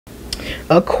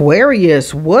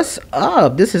Aquarius, what's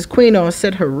up? This is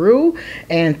QueenAusetHeru,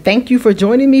 and thank you for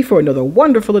joining me for another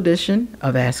wonderful edition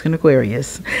of Ask an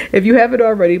Aquarius. If you haven't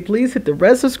already, please hit the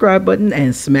red subscribe button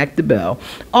and smack the bell.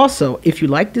 Also, if you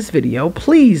like this video,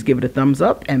 please give it a thumbs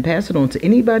up and pass it on to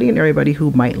anybody and everybody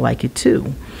who might like it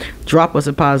too. Drop us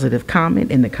a positive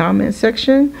comment in the comment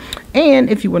section, and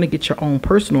if you want to get your own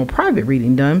personal private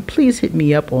reading done, please hit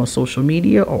me up on social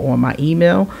media or on my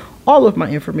email. All of my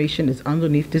information is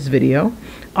underneath this video.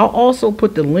 I'll also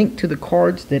put the link to the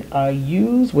cards that I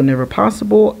use whenever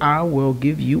possible. I will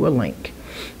give you a link.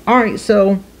 All right,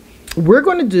 so we're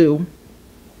going to do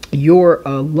your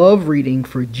love reading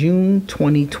for June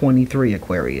 2023,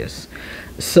 Aquarius.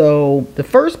 So the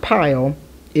first pile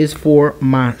is for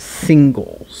my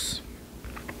singles.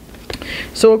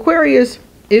 So Aquarius,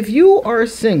 if you are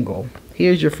single,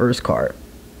 here's your first card.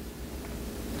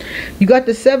 You got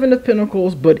the Seven of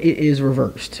Pentacles, but it is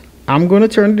reversed. I'm going to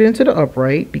turn it into the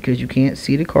upright because you can't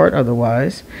see the card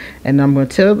otherwise. And I'm going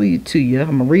to tell you to you,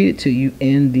 I'm going to read it to you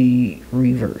in the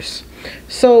reverse.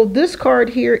 So this card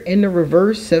here in the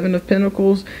reverse, Seven of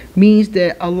Pentacles, means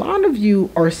that a lot of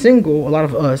you are single, a lot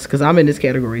of us, because I'm in this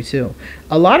category too.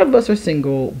 A lot of us are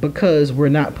single because we're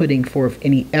not putting forth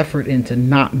any effort into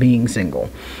not being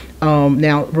single.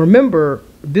 Now, remember,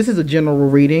 this is a general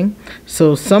reading,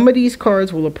 so some of these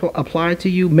cards will apply to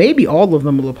you. Maybe all of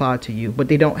them will apply to you, but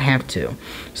they don't have to.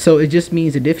 So it just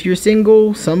means that if you're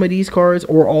single, some of these cards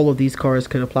or all of these cards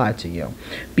could apply to you,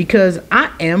 because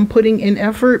I am putting in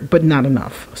effort, but not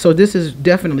enough. So this is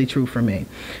definitely true for me.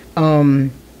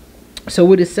 So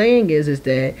what it's saying is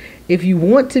that if you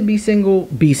want to be single,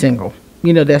 be single.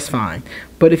 You know, that's fine.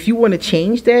 But if you want to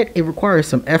change that, it requires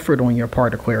some effort on your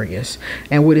part, Aquarius.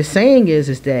 And what it's saying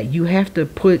is that you have to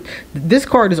put, this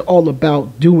card is all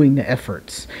about doing the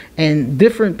efforts. And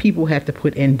different people have to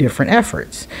put in different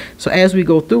efforts. So as we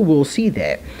go through, we'll see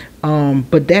that.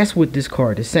 But that's what this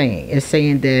card is saying. It's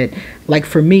saying that, like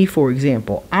for me, for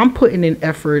example, I'm putting an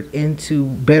effort into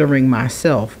bettering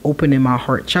myself, opening my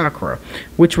heart chakra,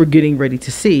 which we're getting ready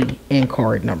to see in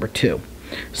card number 2.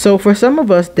 So for some of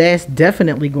us, that's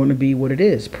definitely going to be what it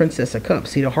is. Princess of Cups.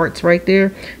 See the hearts right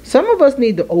there? Some of us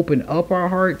need to open up our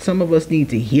heart. Some of us need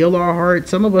to heal our heart.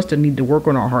 Some of us need to work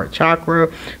on our heart chakra.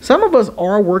 Some of us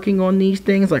are working on these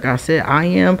things. Like I said, I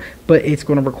am. But it's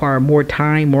going to require more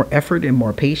time, more effort, and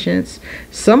more patience.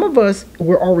 Some of us,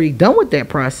 we're already done with that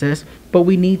process. But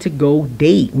we need to go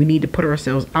date. We need to put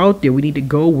ourselves out there. We need to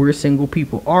go where single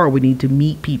people are. We need to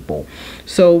meet people.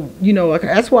 So, you know, like,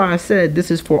 that's why I said this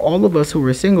is for all of us who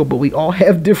are single, but we all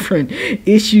have different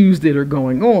issues that are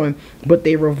going on. But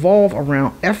they revolve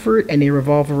around effort, and they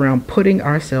revolve around putting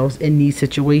ourselves in these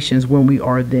situations when we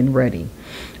are then ready.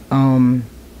 And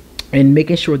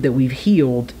making sure that we've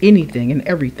healed anything and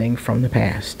everything from the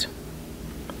past.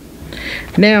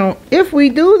 Now, if we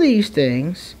do these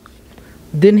things,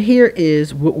 then here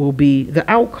is what will be the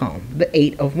outcome, the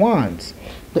Eight of Wands.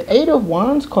 The Eight of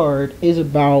Wands card is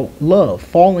about love,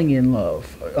 falling in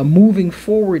love, moving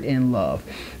forward in love,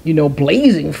 you know,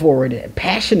 blazing forward,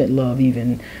 passionate love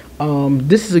even.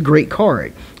 This is a great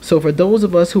card. So for those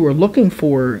of us who are looking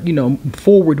for, you know,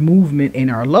 forward movement in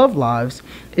our love lives,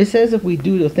 it says if we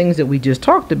do the things that we just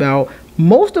talked about,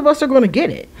 most of us are going to get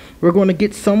it. We're going to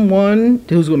get someone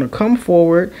who's going to come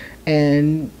forward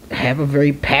and have a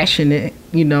very passionate,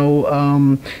 you know,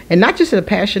 and not just a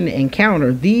passionate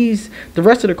encounter. The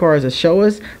rest of the cards that show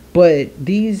us, but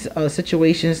these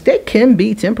situations, they can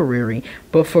be temporary.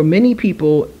 But for many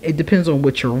people, it depends on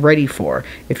what you're ready for.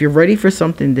 If you're ready for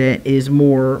something that is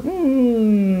more,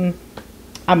 I'm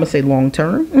going to say long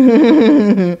term,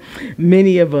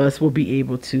 many of us will be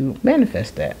able to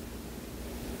manifest that.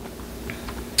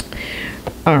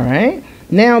 All right.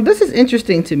 Now, this is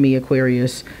interesting to me,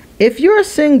 Aquarius. If you're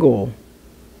single,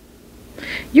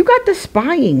 you got the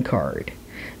spying card.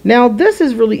 Now, this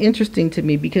is really interesting to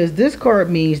me because this card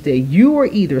means that you are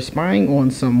either spying on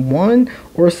someone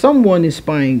or someone is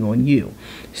spying on you.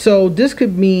 So this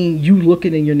could mean you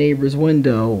looking in your neighbor's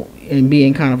window and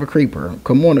being kind of a creeper.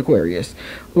 Come on, Aquarius.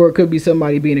 Or it could be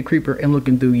somebody being a creeper and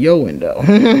looking through your window.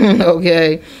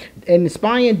 Okay. And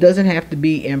spying doesn't have to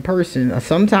be in person.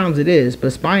 Sometimes it is,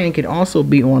 but spying can also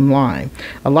be online.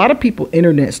 A lot of people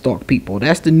internet stalk people.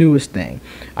 That's the newest thing.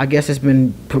 I guess it's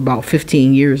been for about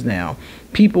 15 years now.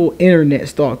 People internet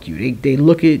stalk you. They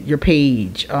look at your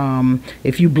page.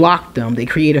 If you block them, they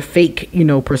create a fake, you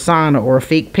know, persona or a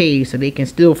fake page so they can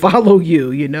still follow you,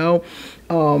 you know.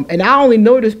 And I only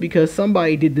noticed because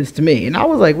somebody did this to me. And I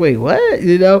was like, wait, what?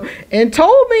 You know, and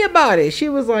told me about it. She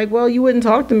was like, well, you wouldn't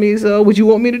talk to me, so what you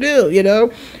want me to do, you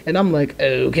know? And I'm like,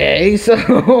 okay.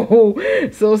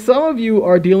 So some of you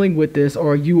are dealing with this,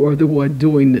 or you are the one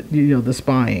doing the, you know, the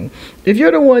spying. If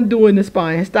you're the one doing the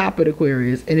spying, stop it,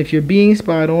 Aquarius. And if you're being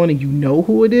spied on and you know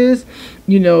who it is,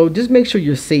 you know, just make sure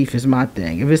you're safe is my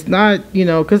thing. If it's not, you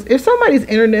know, because if somebody's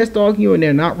internet stalking you and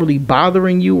they're not really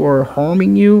bothering you or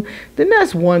harming you, then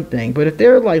that's one thing. But if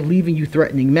they're like leaving you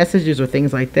threatening messages or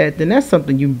things like that, then that's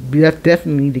something you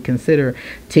definitely need to consider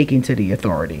taking to the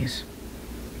authorities.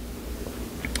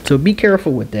 So be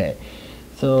careful with that.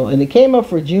 So, and it came up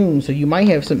for June, so you might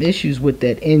have some issues with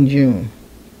that in June.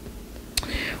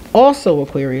 Also,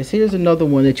 Aquarius, here's another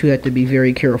one that you have to be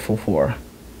very careful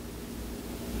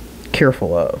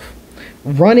of.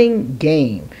 Running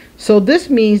game. So this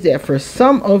means that for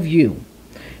some of you,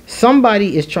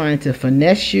 somebody is trying to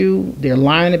finesse you. They're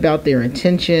lying about their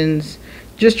intentions,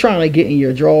 just trying to get in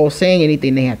your draw, saying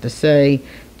anything they have to say,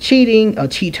 cheating, a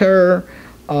cheater,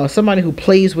 somebody who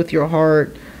plays with your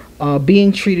heart,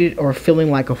 being treated or feeling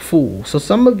like a fool. So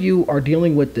some of you are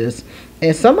dealing with this,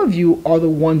 and some of you are the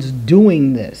ones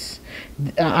doing this.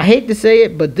 I hate to say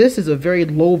it, but this is a very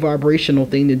low vibrational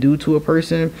thing to do to a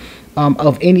person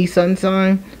of any sun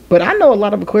sign. But I know a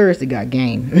lot of Aquarius that got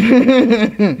game.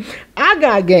 I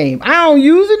got game. I don't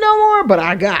use it no more, but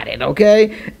I got it,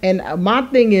 okay? And my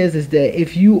thing is that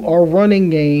if you are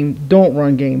running game, don't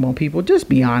run game on people. Just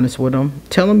be honest with them.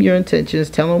 Tell them your intentions.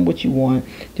 Tell them what you want.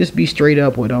 Just be straight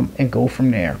up with them and go from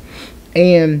there.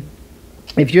 And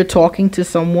if you're talking to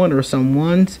someone or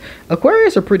someone's,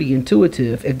 Aquarius are pretty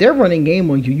intuitive. If they're running game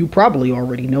on you, you probably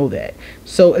already know that.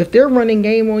 So if they're running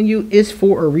game on you, it's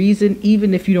for a reason,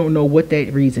 even if you don't know what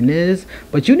that reason is.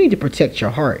 But you need to protect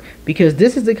your heart, because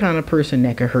this is the kind of person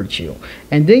that could hurt you.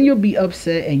 And then you'll be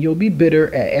upset and you'll be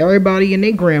bitter at everybody and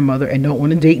their grandmother and don't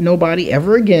want to date nobody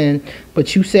ever again.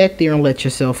 But you sat there and let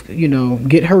yourself, you know,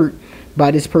 get hurt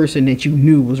by this person that you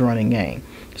knew was running game.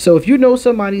 So if you know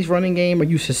somebody's running game or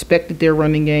you suspect that they're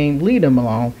running game, leave them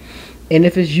alone. And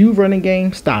if it's you running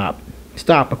game, stop.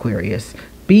 Stop, Aquarius.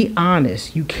 Be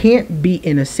honest. You can't be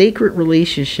in a sacred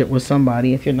relationship with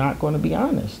somebody if you're not going to be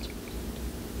honest.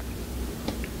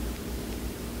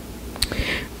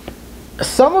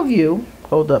 Some of you,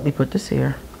 hold up, let me put this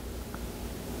here.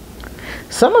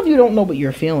 Some of you don't know what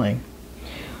you're feeling.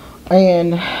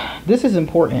 And this is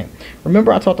important.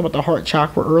 Remember I talked about the heart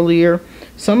chakra earlier?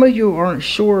 Some of you aren't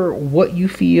sure what you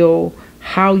feel,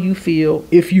 how you feel,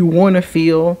 if you want to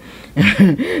feel.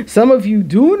 Some of you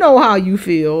do know how you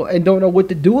feel and don't know what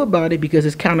to do about it because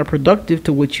it's counterproductive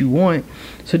to what you want.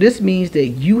 So this means that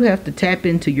you have to tap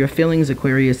into your feelings,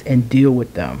 Aquarius, and deal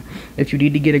with them. If you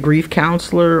need to get a grief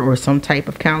counselor or some type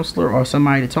of counselor or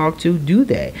somebody to talk to, do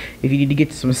that. If you need to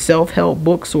get some self-help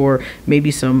books or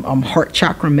maybe some heart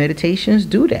chakra meditations,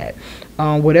 do that.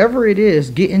 Whatever it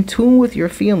is, get in tune with your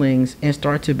feelings and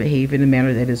start to behave in a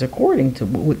manner that is according to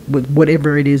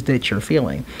whatever it is that you're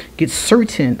feeling. Get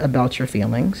certain about your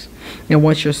feelings. And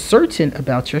once you're certain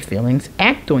about your feelings,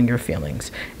 act on your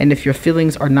feelings. And if your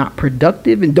feelings are not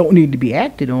productive and don't need to be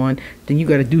acted on, then you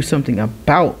got to do something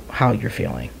about how you're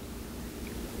feeling.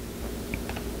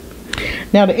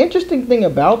 Now, the interesting thing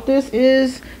about this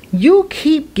is you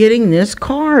keep getting this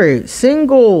card.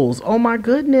 Singles. Oh my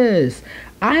goodness.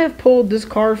 I have pulled this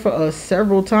card for us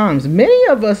several times. Many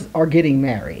of us are getting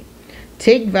married.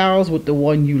 Take vows with the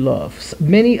one you love.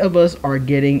 Many of us are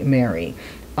getting married.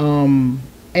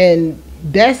 And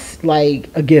that's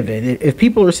like a given. If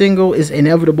people are single, it's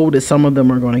inevitable that some of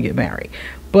them are going to get married.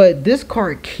 But this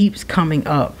card keeps coming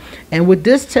up. And what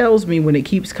this tells me when it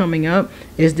keeps coming up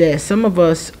is that some of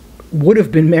us would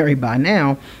have been married by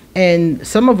now. And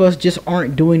some of us just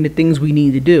aren't doing the things we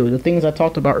need to do. The things I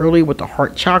talked about earlier with the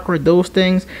heart chakra, those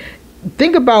things.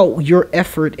 Think about your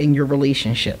effort in your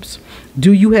relationships.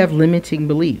 Do you have limiting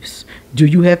beliefs? Do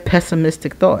you have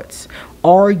pessimistic thoughts?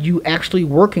 Are you actually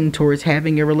working towards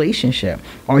having a relationship?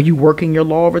 Are you working your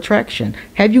law of attraction?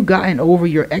 Have you gotten over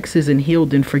your exes and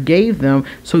healed and forgave them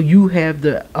so you have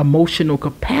the emotional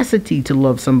capacity to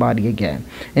love somebody again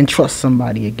and trust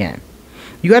somebody again?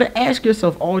 You got to ask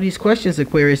yourself all these questions,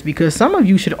 Aquarius, because some of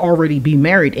you should already be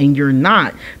married and you're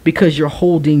not, because you're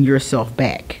holding yourself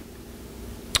back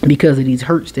because of these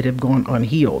hurts that have gone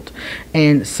unhealed.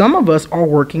 And some of us are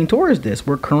working towards this.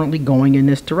 We're currently going in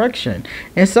this direction.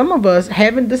 And some of us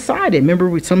haven't decided. Remember,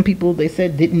 with some people, they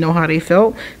said didn't know how they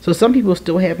felt. So some people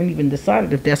still haven't even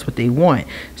decided if that's what they want.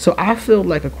 So I feel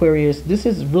like, Aquarius, this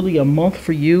is really a month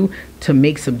for you to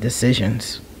make some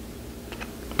decisions.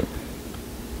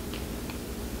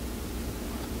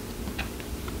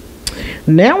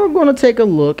 Now we're going to take a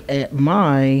look at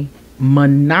my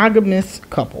monogamous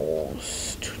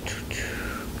couples.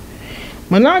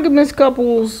 Monogamous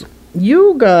couples,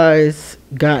 you guys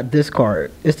got this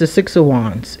card. It's the Six of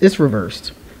Wands. It's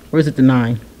reversed. Or is it the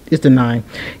 9? It's the 9.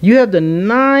 You have the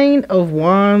 9 of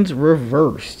Wands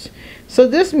reversed. So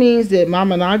this means that my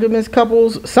monogamous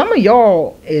couples, some of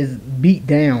y'all is beat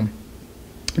down.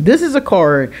 This is a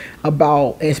card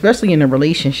about, especially in a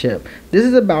relationship, this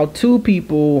is about two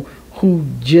people who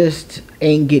just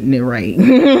ain't getting it right.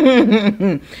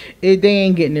 They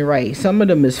ain't getting it right. Some of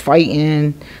them is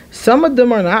fighting. Some of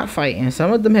them are not fighting.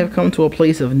 Some of them have come to a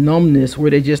place of numbness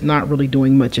where they're just not really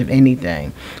doing much of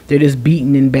anything. They're just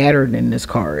beaten and battered in this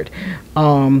card.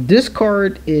 This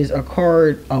card is a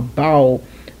card about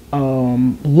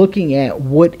looking at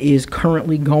what is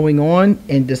currently going on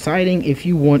and deciding if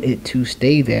you want it to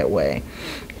stay that way.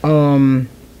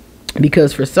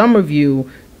 Because for some of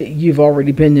you, you've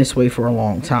already been this way for a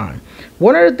long time.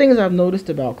 One of the things I've noticed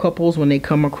about couples when they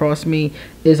come across me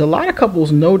is a lot of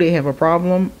couples know they have a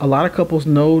problem. A lot of couples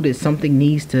know that something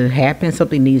needs to happen,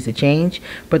 something needs to change,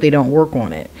 but they don't work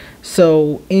on it.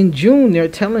 So in June, they're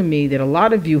telling me that a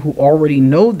lot of you who already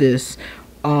know this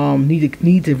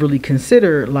need to really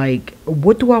consider, like,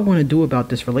 what do I want to do about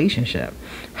this relationship?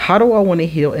 How do I want to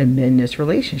heal and mend this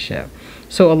relationship?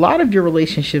 So a lot of your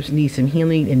relationships need some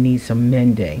healing and need some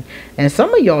mending. And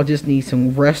some of y'all just need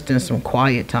some rest and some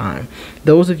quiet time.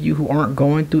 Those of you who aren't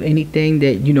going through anything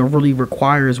that, you know, really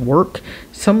requires work,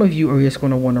 some of you are just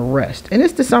going to want to rest. And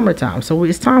it's the summertime, so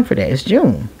it's time for that. It's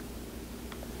June.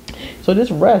 So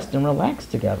just rest and relax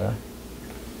together.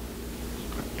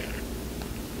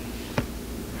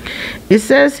 It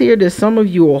says here that some of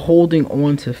you are holding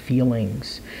on to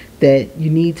feelings that you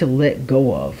need to let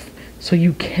go of so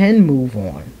you can move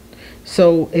on.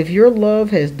 So if your love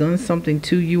has done something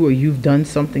to you or you've done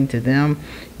something to them,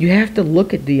 you have to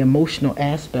look at the emotional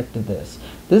aspect of this.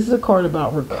 This is a card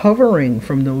about recovering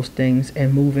from those things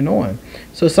and moving on.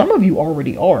 So some of you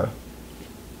already are.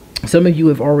 Some of you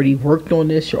have already worked on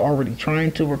this. You're already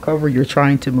trying to recover. You're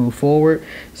trying to move forward.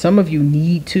 Some of you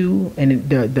need to, and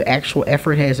the actual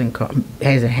effort hasn't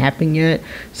happened yet.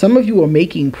 Some of you are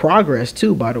making progress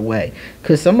too, by the way,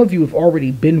 because some of you have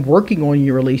already been working on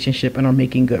your relationship and are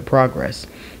making good progress.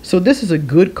 So this is a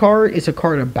good card. It's a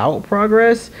card about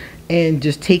progress and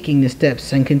just taking the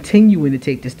steps and continuing to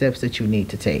take the steps that you need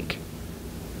to take.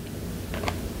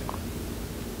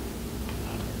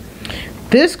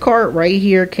 This card right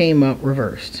here came up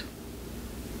reversed.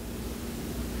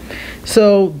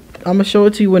 So I'm going to show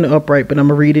it to you in the upright, but I'm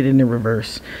going to read it in the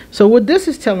reverse. So what this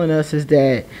is telling us is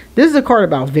that this is a card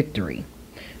about victory.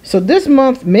 So this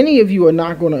month, many of you are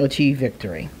not going to achieve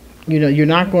victory. You know, you're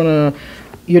not going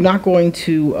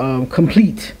to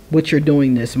complete what you're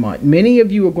doing this month. Many of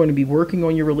you are going to be working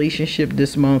on your relationship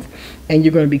this month, and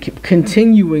you're going to be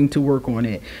continuing to work on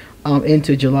it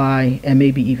into July and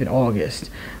maybe even August.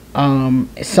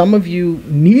 Some of you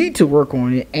need to work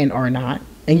on it and are not,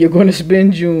 and you're going to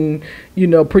spend June, you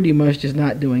know, pretty much just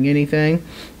not doing anything.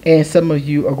 And some of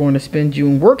you are going to spend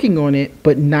June working on it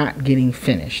but not getting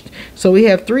finished. So we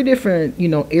have three different, you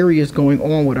know, areas going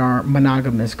on with our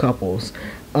monogamous couples.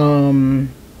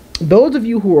 Those of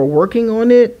you who are working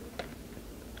on it,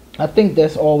 I think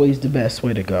that's always the best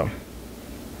way to go.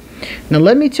 Now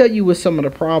let me tell you what some of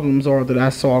the problems are that I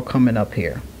saw coming up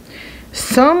here.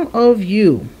 Some of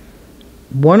you,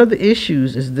 one of the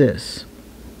issues is this: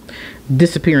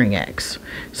 disappearing acts.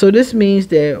 So this means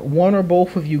that one or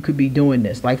both of you could be doing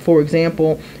this. Like, for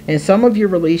example, in some of your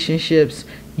relationships,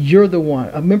 you're the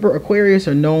one. Remember, Aquarius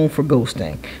are known for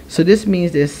ghosting. So this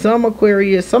means that some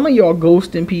Aquarius, some of y'all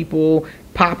ghosting people,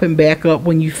 popping back up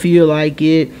when you feel like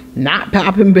it, not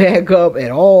popping back up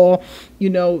at all. You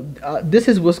know, this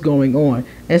is what's going on.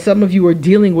 And some of you are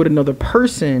dealing with another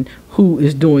person who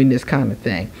is doing this kind of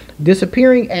thing.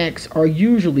 Disappearing acts are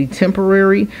usually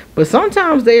temporary, but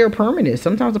sometimes they are permanent.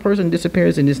 Sometimes a person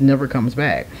disappears and just never comes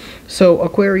back. So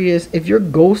Aquarius, if you're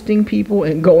ghosting people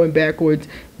and going backwards,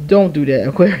 don't do that,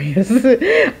 Aquarius.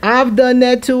 I've done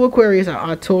that too, Aquarius.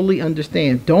 I totally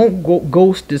understand. Don't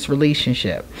ghost this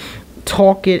relationship.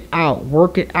 Talk it out,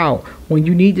 work it out. When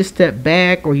you need to step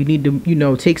back or you need to, you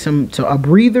know, take a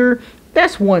breather,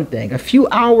 that's one thing. A few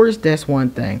hours, that's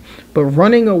one thing. But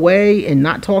running away and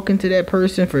not talking to that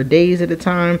person for days at a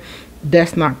time,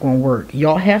 that's not going to work.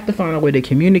 Y'all have to find a way to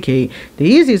communicate. The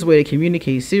easiest way to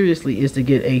communicate seriously is to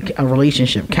get a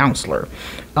relationship counselor.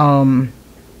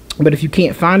 But if you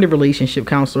can't find a relationship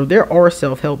counselor, there are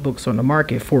self-help books on the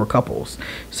market for couples.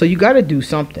 So you got to do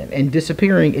something. And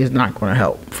disappearing is not going to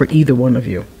help for either one of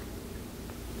you.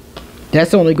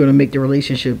 That's only going to make the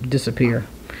relationship disappear.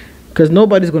 because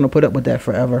nobody's going to put up with that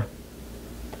forever.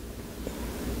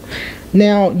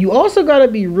 Now, you also got to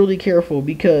be really careful,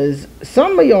 because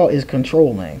some of y'all is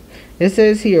controlling. It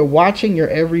says here, watching your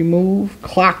every move,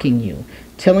 clocking you,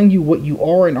 telling you what you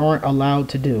are and aren't allowed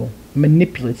to do.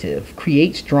 Manipulative,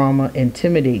 creates drama,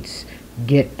 intimidates,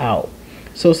 get out.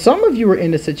 So some of you are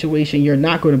in a situation you're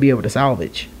not going to be able to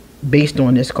salvage based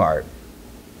on this card.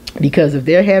 Because if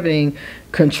they're having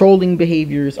controlling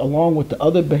behaviors along with the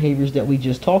other behaviors that we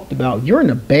just talked about, you're in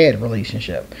a bad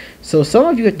relationship. So some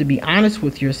of you have to be honest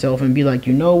with yourself and be like,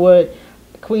 you know what,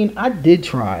 Queen, I did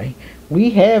try.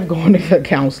 We have gone to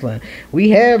counseling.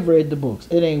 We have read the books.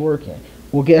 It ain't working.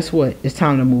 Well, guess what? It's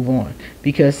time to move on.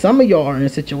 Because some of y'all are in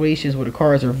situations where the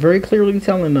cards are very clearly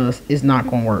telling us it's not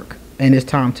going to work. And it's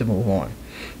time to move on.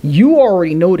 You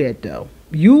already know that, though.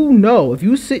 You know, if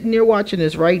you're sitting there watching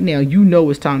this right now, you know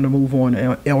it's time to move on,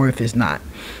 or if it's not.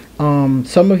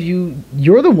 Some of you,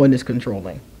 you're the one that's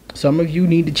controlling. Some of you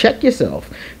need to check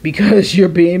yourself, because you're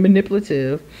being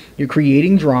manipulative, you're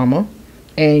creating drama,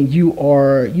 and you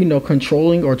are, you know,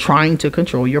 controlling or trying to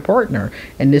control your partner.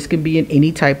 And this can be in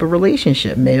any type of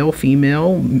relationship, male,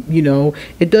 female, you know,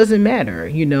 it doesn't matter,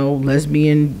 you know,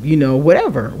 lesbian, you know,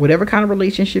 whatever kind of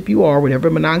relationship you are, whatever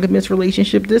monogamous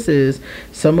relationship this is,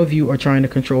 some of you are trying to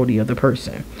control the other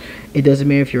person. It doesn't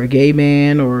matter if you're a gay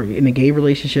man or in a gay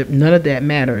relationship. None of that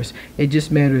matters. It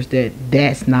just matters that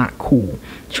that's not cool.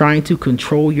 Trying to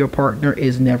control your partner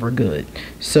is never good.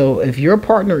 So if your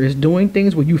partner is doing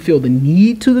things where you feel the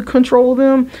need to control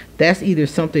them, that's either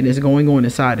something that's going on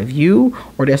inside of you,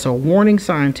 or that's a warning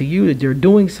sign to you that they're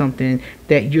doing something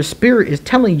that your spirit is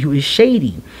telling you is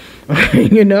shady.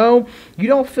 You know, you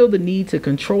don't feel the need to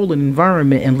control an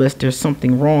environment unless there's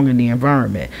something wrong in the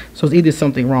environment. So it's either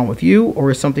something wrong with you, or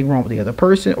it's something wrong with the other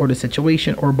person, or the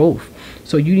situation, or both.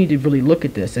 So you need to really look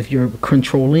at this if you're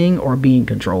controlling or being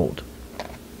controlled.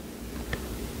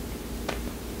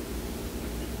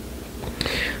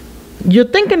 You're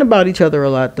thinking about each other a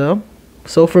lot, though.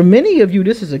 So for many of you,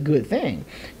 this is a good thing.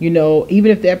 You know,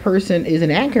 even if that person isn't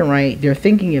acting right, they're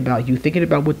thinking about you, thinking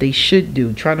about what they should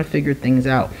do, trying to figure things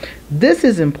out. This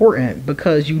is important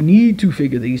because you need to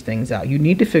figure these things out. You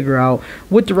need to figure out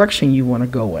what direction you want to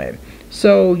go in.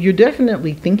 So you're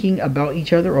definitely thinking about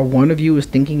each other, or one of you is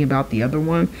thinking about the other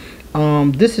one.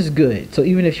 This is good. So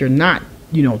even if you're not,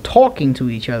 you know, talking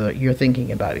to each other, you're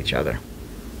thinking about each other.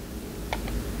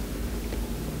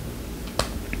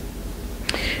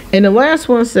 And the last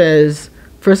one says,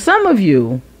 for some of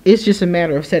you, it's just a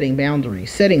matter of setting boundaries,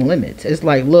 setting limits. It's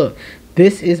like, look,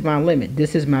 this is my limit.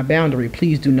 This is my boundary.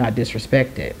 Please do not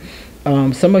disrespect it.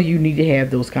 Some of you need to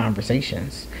have those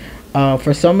conversations.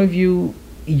 For some of you,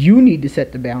 you need to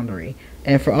set the boundary.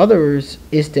 And for others,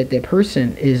 it's that that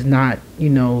person is not, you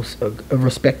know,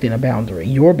 respecting a boundary,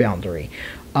 your boundary.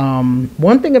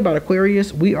 One thing about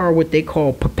Aquarius, we are what they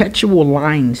call perpetual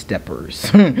line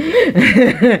steppers.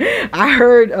 I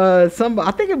heard I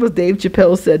think it was Dave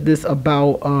Chappelle said this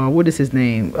about what is his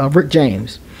name, Rick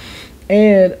James.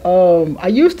 And I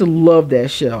used to love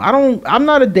that show. I'm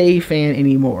not a Dave fan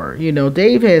anymore. You know,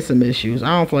 Dave has some issues I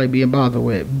don't feel like being bothered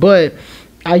with, but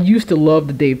I used to love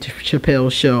the Dave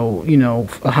Chappelle show, you know,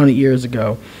 100 years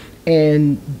ago.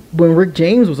 And when Rick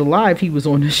James was alive, he was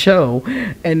on the show,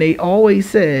 and they always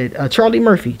said, Charlie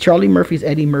Murphy's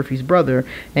Eddie Murphy's brother,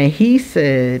 and he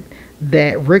said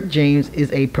that Rick James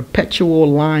is a perpetual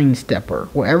line stepper.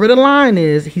 Wherever the line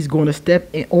is, he's going to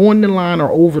step on the line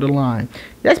or over the line.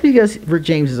 That's because Rick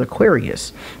James is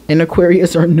Aquarius, and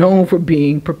Aquarius are known for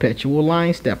being perpetual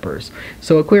line steppers.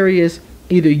 So Aquarius,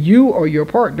 either you or your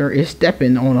partner is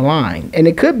stepping on a line, and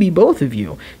it could be both of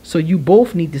you. So you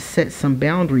both need to set some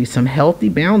boundaries, some healthy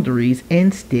boundaries,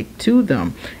 and stick to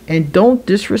them. And don't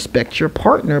disrespect your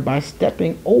partner by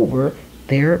stepping over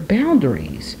their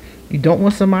boundaries. You don't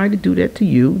want somebody to do that to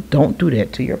you. Don't do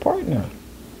that to your partner.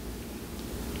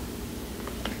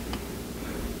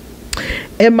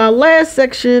 And my last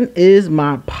section is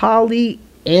my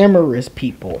polyamorous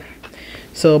people.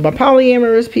 So by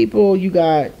polyamorous people, you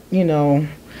got, you know,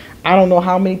 I don't know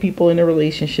how many people in a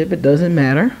relationship. It doesn't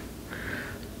matter.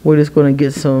 We're just going to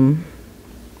get some.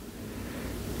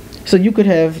 So you could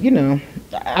have, you know,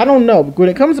 I don't know. When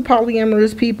it comes to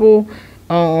polyamorous people,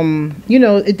 you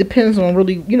know, it depends on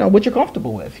really, you know, what you're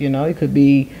comfortable with. You know, it could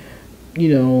be,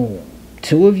 you know,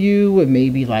 2 of you, and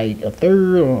maybe like a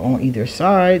third on either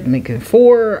side, making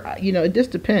 4. You know, it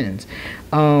just depends.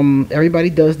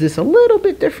 Everybody does this a little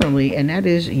bit differently, and that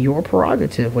is your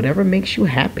prerogative, whatever makes you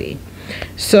happy.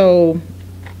 So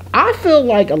I feel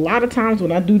like a lot of times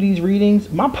when I do these readings,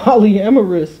 my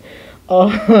polyamorous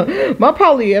My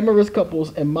polyamorous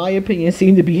couples, in my opinion,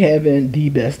 seem to be having the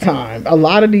best time. A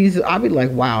lot of these, I'll be like,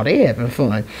 wow, they having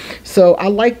fun. So I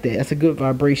like that. That's a good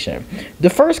vibration. The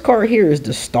first card here is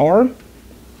the Star.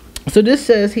 So this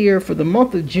says here, for the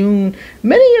month of June,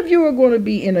 many of you are going to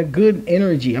be in a good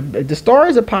energy. The Star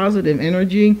is a positive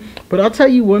energy, but I'll tell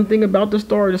you one thing about the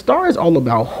Star. The Star is all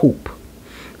about hope.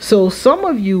 So some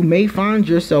of you may find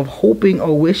yourself hoping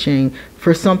or wishing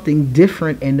for something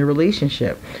different in the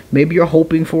relationship. Maybe you're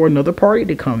hoping for another party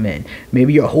to come in.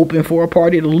 Maybe you're hoping for a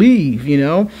party to leave, you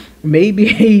know. Maybe,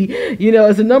 you know,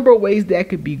 there's a number of ways that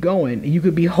could be going. You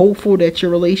could be hopeful that your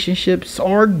relationships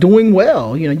are doing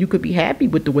well. You know, you could be happy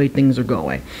with the way things are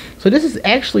going. So this is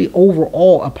actually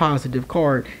overall a positive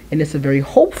card, and it's a very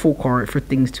hopeful card for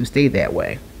things to stay that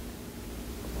way.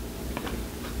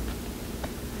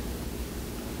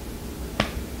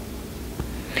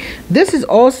 This is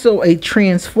also a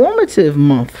transformative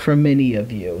month for many of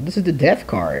you. This is the Death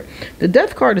card. The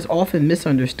Death card is often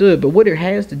misunderstood, but what it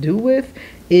has to do with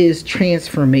is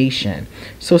transformation.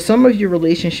 So some of your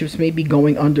relationships may be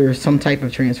going under some type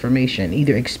of transformation,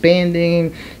 either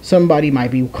expanding, somebody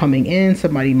might be coming in,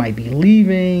 somebody might be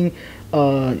leaving.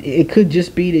 It could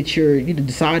just be that you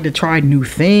decide to try new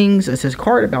things. It says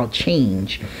card about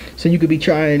change. So you could be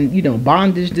trying, you know,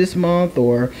 bondage this month,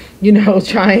 or, you know,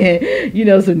 trying, you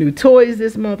know, some new toys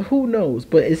this month. Who knows?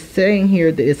 But it's saying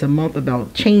here that it's a month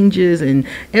about changes and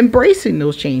embracing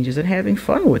those changes and having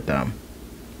fun with them.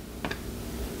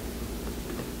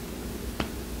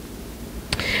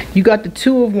 You got the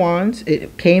Two of Wands.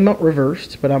 It came up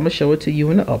reversed, but I'm going to show it to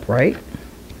you in the upright.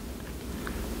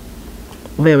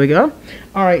 There we go.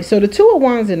 All right, so the Two of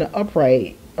Wands in the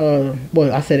upright,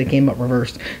 well, I said it came up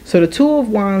reversed. So the Two of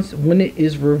Wands, when it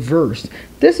is reversed,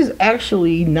 this is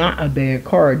actually not a bad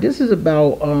card. This is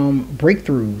about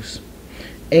breakthroughs.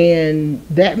 And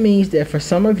that means that for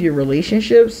some of your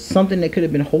relationships, something that could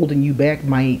have been holding you back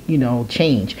might, you know,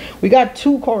 change. We got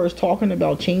two cards talking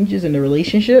about changes in the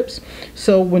relationships.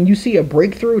 So when you see a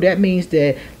breakthrough, that means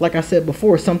that, like I said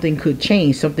before, something could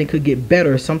change, something could get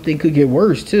better, something could get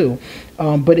worse too.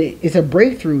 But it's a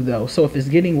breakthrough though. So if it's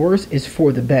getting worse, it's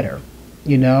for the better,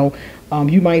 you know.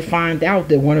 You might find out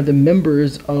that one of the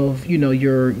members of, you know,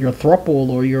 your throuple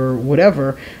or your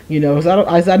whatever, you know,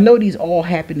 as I know these all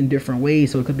happen in different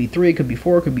ways. So it could be 3, it could be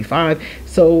 4, it could be 5.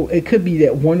 So it could be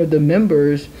that one of the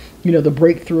members, you know, the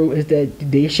breakthrough is that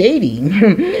they're shady.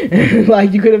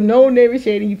 Like you could have known they were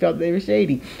shady, you felt they were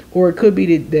shady. Or it could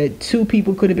be that two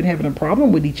people could have been having a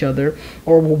problem with each other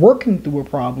or were working through a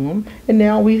problem, and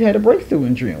now we've had a breakthrough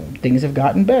in June. Things have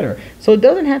gotten better. So it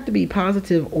doesn't have to be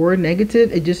positive or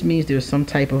negative. It just means there's some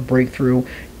type of breakthrough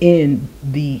in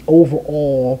the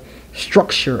overall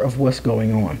structure of what's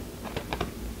going on.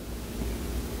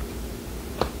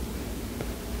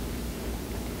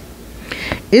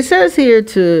 It says here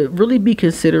to really be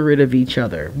considerate of each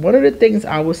other. One of the things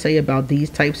I would say about these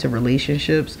types of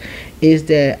relationships is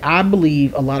that I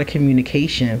believe a lot of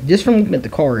communication, just from looking at the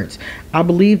cards, I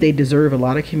believe they deserve a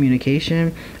lot of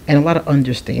communication and a lot of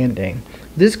understanding.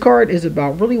 This card is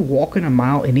about really walking a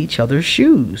mile in each other's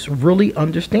shoes, really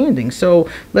understanding. So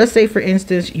let's say, for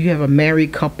instance, you have a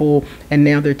married couple and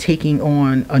now they're taking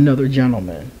on another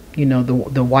gentleman. You know,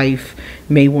 the wife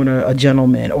may want a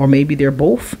gentleman, or maybe they're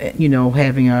both, you know,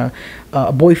 having a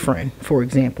boyfriend, for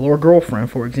example, or a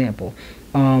girlfriend, for example.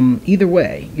 Either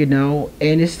way, you know,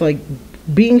 and it's like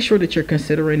being sure that you're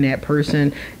considering that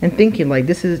person and thinking like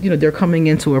this is, you know, they're coming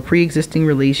into a pre-existing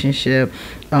relationship,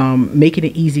 making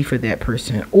it easy for that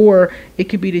person. Or it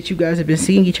could be that you guys have been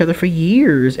seeing each other for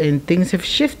years and things have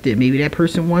shifted. Maybe that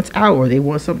person wants out, or they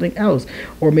want something else,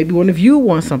 or maybe one of you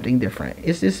wants something different.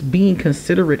 It's just being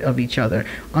considerate of each other,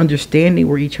 understanding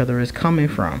where each other is coming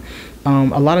from.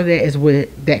 A lot of that is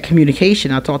with that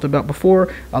communication I talked about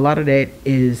before. A lot of that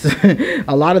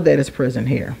is present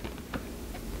here.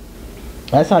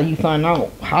 That's how you find out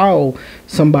how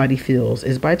somebody feels,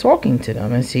 is by talking to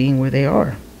them and seeing where they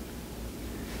are.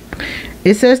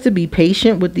 It says to be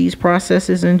patient with these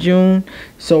processes in June.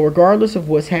 So regardless of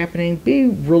what's happening, be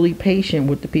really patient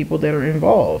with the people that are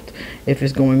involved. If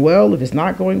it's going well, if it's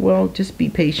not going well, just be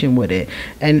patient with it.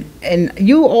 And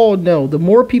you all know, the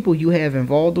more people you have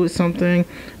involved with something,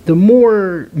 the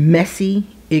more messy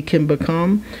it can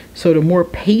become. So the more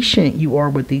patient you are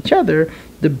with each other,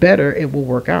 the better it will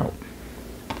work out.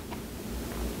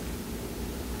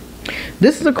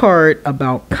 This is a card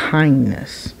about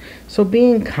kindness. So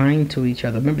being kind to each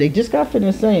other. Remember, they just got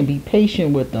finished saying, be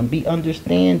patient with them, be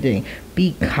understanding,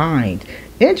 be kind.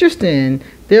 Interesting.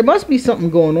 There must be something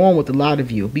going on with a lot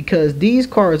of you, because these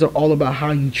cards are all about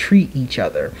how you treat each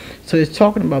other. So it's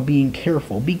talking about being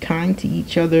careful, be kind to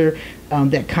each other.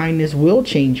 That kindness will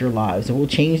change your lives. It will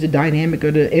change the dynamic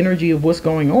or the energy of what's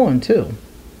going on too.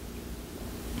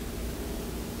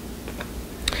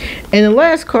 And the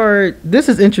last card, this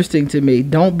is interesting to me.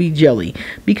 Don't be jelly.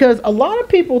 Because a lot of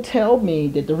people tell me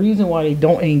that the reason why they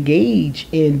don't engage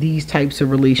in these types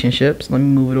of relationships. Let me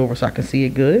move it over so I can see it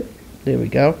good. There we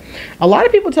go. A lot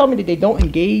of people tell me that they don't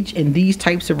engage in these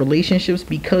types of relationships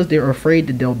because they're afraid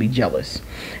that they'll be jealous.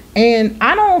 And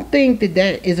I don't think that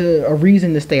that is a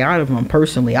reason to stay out of them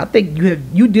personally. I think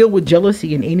you deal with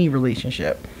jealousy in any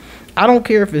relationship. I don't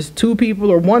care if it's 2 people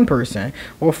or 1 person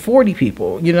or 40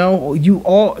 people. You know,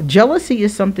 jealousy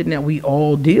is something that we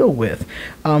all deal with.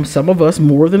 Some of us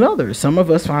more than others. Some of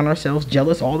us find ourselves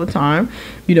jealous all the time,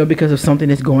 you know, because of something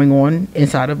that's going on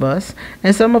inside of us.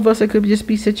 And some of us, it could just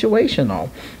be situational.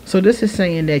 So this is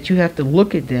saying that you have to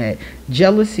look at that.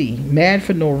 Jealousy, mad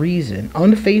for no reason,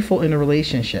 unfaithful in a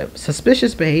relationship,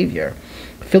 suspicious behavior,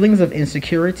 feelings of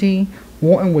insecurity,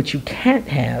 wanting what you can't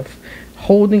have,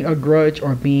 holding a grudge,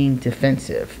 or being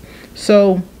defensive.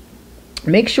 So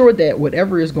make sure that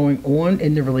whatever is going on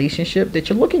in the relationship, that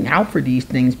you're looking out for these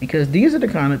things, because these are the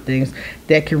kind of things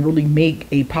that can really make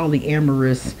a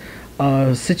polyamorous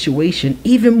situation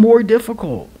even more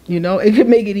difficult. You know, it could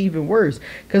make it even worse,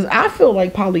 because I feel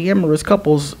like polyamorous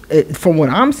couples, from what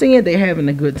I'm seeing, they're having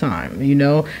a good time. You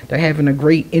know, they're having a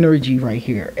great energy right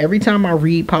here. Every time I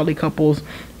read poly couples,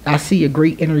 I see a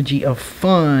great energy of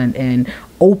fun and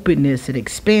openness and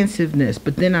expansiveness,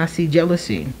 but then I see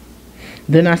jealousy.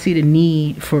 Then I see the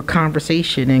need for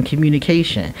conversation and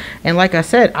communication. And like I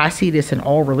said, I see this in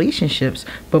all relationships,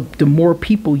 but the more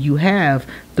people you have,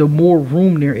 the more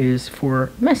room there is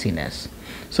for messiness.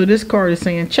 So this card is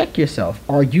saying, check yourself.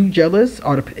 Are you jealous?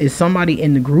 Is somebody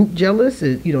in the group jealous?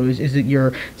 Is it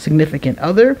your significant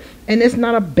other? And it's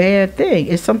not a bad thing.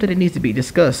 It's something that needs to be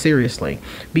discussed seriously.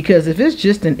 Because if it's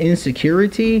just an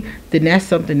insecurity, then that's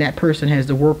something that person has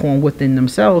to work on within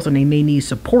themselves, and they may need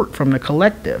support from the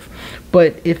collective.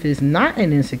 But if it's not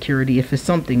an insecurity, if it's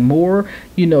something more,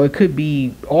 you know, it could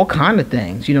be all kind of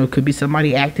things. You know, it could be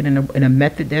somebody acting in a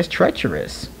method that's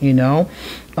treacherous, you know.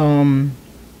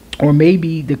 Or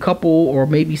maybe the couple, or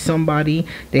maybe somebody,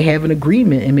 they have an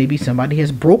agreement and maybe somebody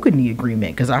has broken the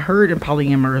agreement. Because I heard in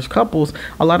polyamorous couples,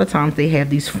 a lot of times they have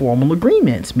these formal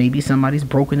agreements. Maybe somebody's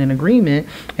broken an agreement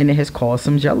and it has caused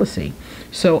some jealousy.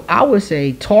 So I would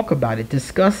say talk about it,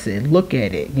 discuss it, look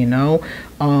at it, you know,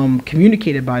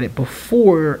 communicate about it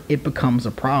before it becomes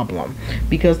a problem.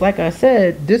 Because like I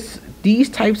said, these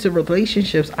types of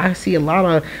relationships, I see a lot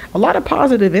of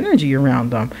positive energy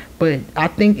around them, but I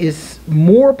think it's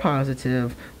more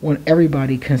positive when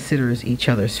everybody considers each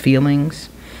other's feelings,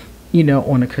 you know,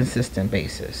 on a consistent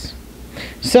basis.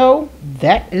 So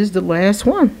that is the last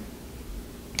one.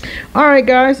 All right,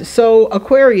 guys. So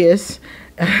Aquarius,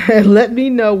 let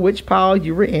me know which pile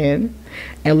you were in.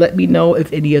 And let me know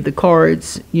if any of the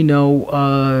cards, you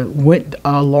know, went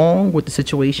along with the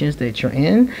situations that you're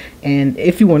in. And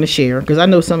if you want to share, because I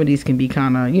know some of these can be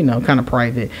kind of, you know, kind of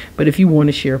private. But if you want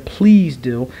to share, please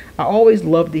do. I always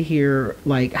love to hear,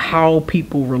 like, how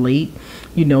people relate,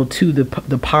 you know, to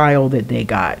the pile that they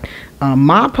got.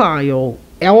 My pile,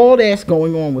 all that's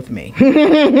going on with me.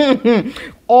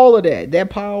 All of that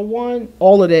pile 1,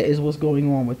 all of that is what's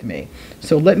going on with me.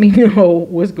 So let me know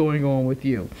what's going on with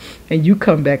you. And you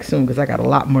come back soon, because I got a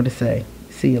lot more to say.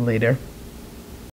 See you later.